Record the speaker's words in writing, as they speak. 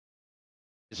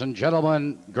Ladies and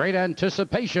gentlemen, great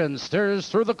anticipation stirs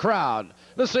through the crowd.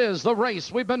 This is the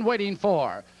race we've been waiting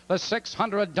for. The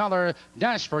 $600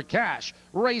 Dash for Cash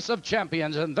Race of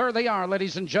Champions. And there they are,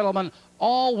 ladies and gentlemen,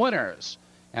 all winners.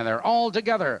 And they're all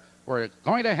together. We're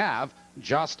going to have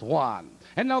just one.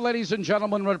 And now, ladies and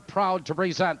gentlemen, we're proud to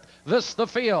present this, the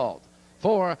field,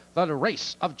 for the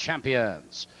Race of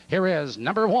Champions. Here is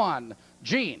number 1,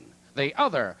 Gene, the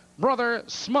other Brother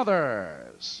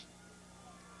Smothers.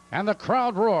 And the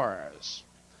crowd roars.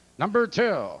 Number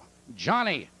 2,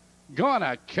 Johnny,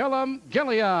 Gonna Kill 'Em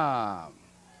Gilliam.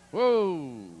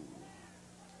 Whoa.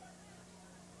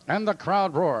 And the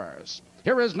crowd roars.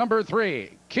 Here is number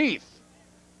 3, Keith,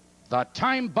 the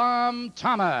Time Bomb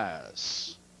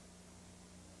Thomas.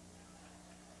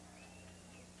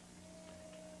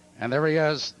 And there he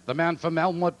is, the man from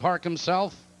Elmwood Park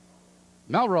himself.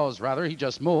 Melrose, rather, he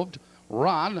just moved.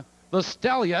 Ron, the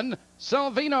Stallion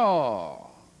Salvino.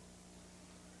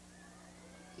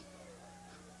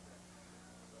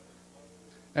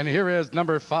 And here is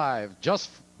number 5, just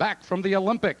back from the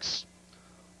Olympics,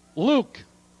 Luke,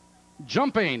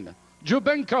 Jumping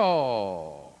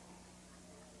Jubenko.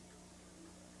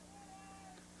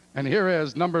 And here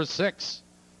is number 6,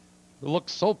 who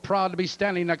looks so proud to be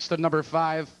standing next to number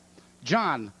 5,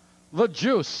 John, the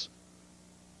Juice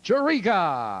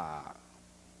Juriga.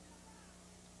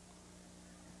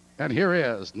 And here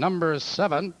is number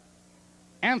 7,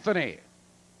 Anthony,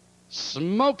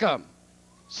 Smoke 'Em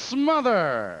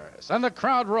Smothers. And the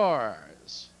crowd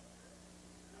roars.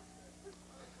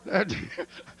 And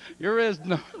here is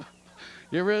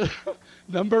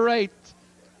number 8,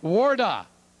 Warda,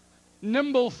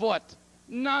 Nimblefoot,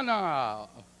 Nana.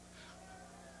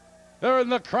 There in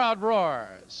the crowd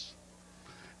roars.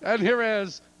 And here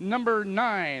is number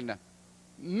 9,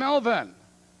 Melvin,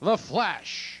 the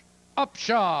Flash,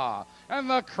 UPSHAW. And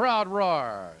the crowd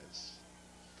roars.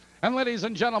 And ladies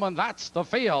and gentlemen, that's the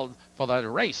field for the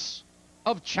Race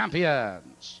of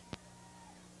Champions.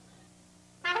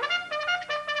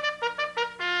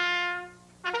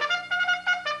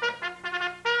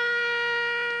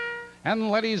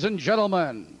 And ladies and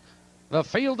gentlemen, the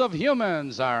field of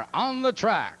humans are on the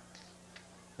track.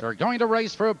 They're going to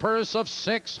race for a purse of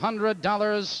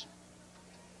 $600.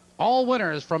 All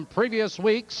winners from previous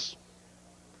weeks.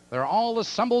 They're all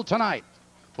assembled tonight.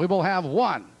 We will have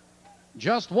one,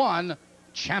 just one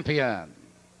champion.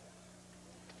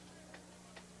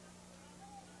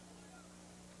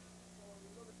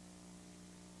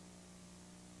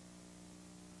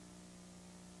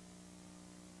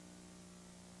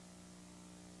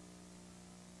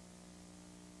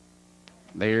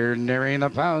 They're nearing the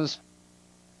post.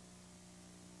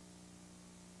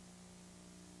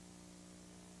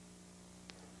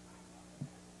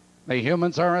 The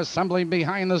humans are assembling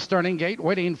behind the starting gate,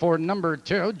 waiting for number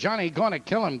 2. Johnny Gonna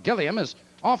Kill 'Em Gilliam is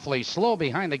awfully slow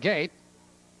behind the gate.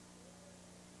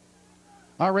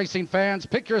 Our racing fans,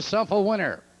 pick yourself a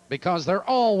winner, because they're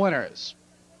all winners,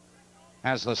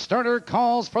 as the starter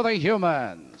calls for the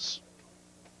humans.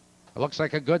 It looks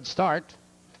like a good start.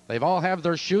 They've all have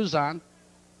their shoes on.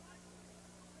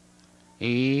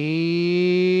 Here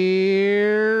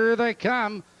they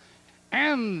come.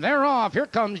 And they're off. Here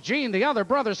comes Gene, the other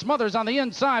Brother Smothers on the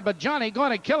inside, but Johnny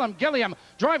Gonna Kill 'Em Gilliam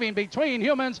driving between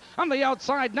humans on the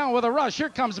outside now with a rush. Here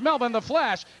comes Melvin the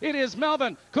Flash. It is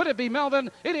Melvin. Could it be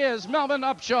Melvin? It is Melvin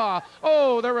UPSHAW.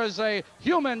 Oh, there is a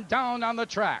human down on the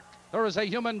track. There is a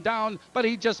human down, but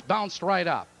he just bounced right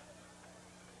up.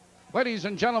 Ladies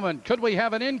and gentlemen, could we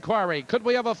have an inquiry? Could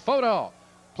we have a photo?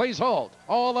 Please hold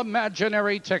all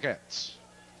imaginary tickets.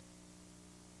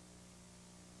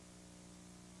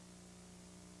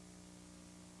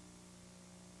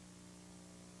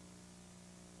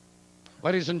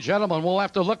 Ladies and gentlemen, we'll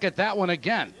have to look at that one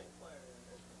again.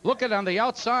 Look at it on the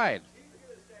outside.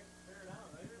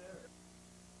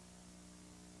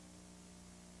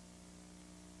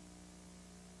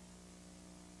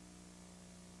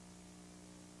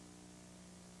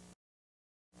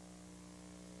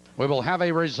 We will have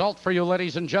a result for you,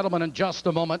 ladies and gentlemen, in just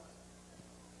a moment.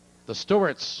 The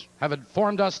stewards have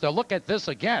informed us to look at this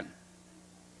again.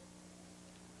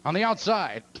 On the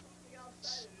outside.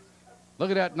 Look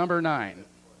at that number 9.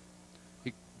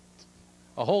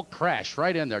 A whole crash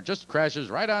right in there. Just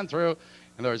crashes right on through.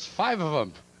 And there's 5 of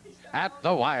them at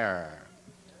the wire.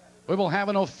 We will have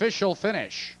an official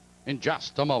finish in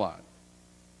just a moment.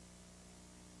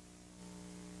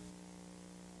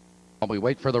 While we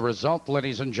wait for the result,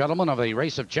 ladies and gentlemen, of the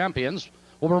Race of Champions,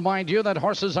 we'll remind you that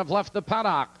horses have left the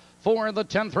paddock for the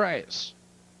 10th race.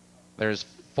 There's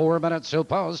 4 minutes to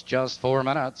post, just 4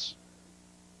 minutes.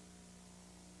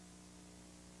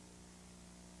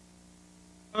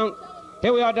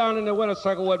 Here we are down in the winner's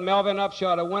circle with Melvin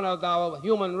Upshaw, the winner of our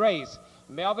human race.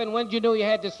 Melvin, when did you know you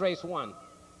had this race won?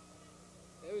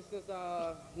 Ever since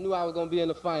I knew I was going to be in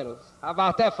the finals. How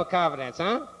about that for confidence,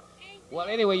 huh? Well,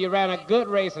 anyway, you ran a good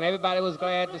race, and everybody was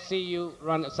glad to see you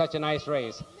run such a nice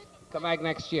race. Come back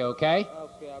next year, okay?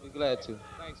 Okay, I'll be glad to.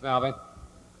 Thanks, Melvin.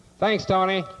 Thanks,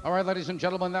 Tony. All right, ladies and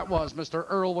gentlemen, that was Mr.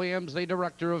 Earl Williams, the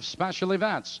director of special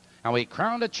events. And we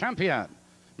crowned a champion,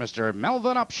 Mr.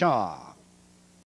 Melvin Upshaw.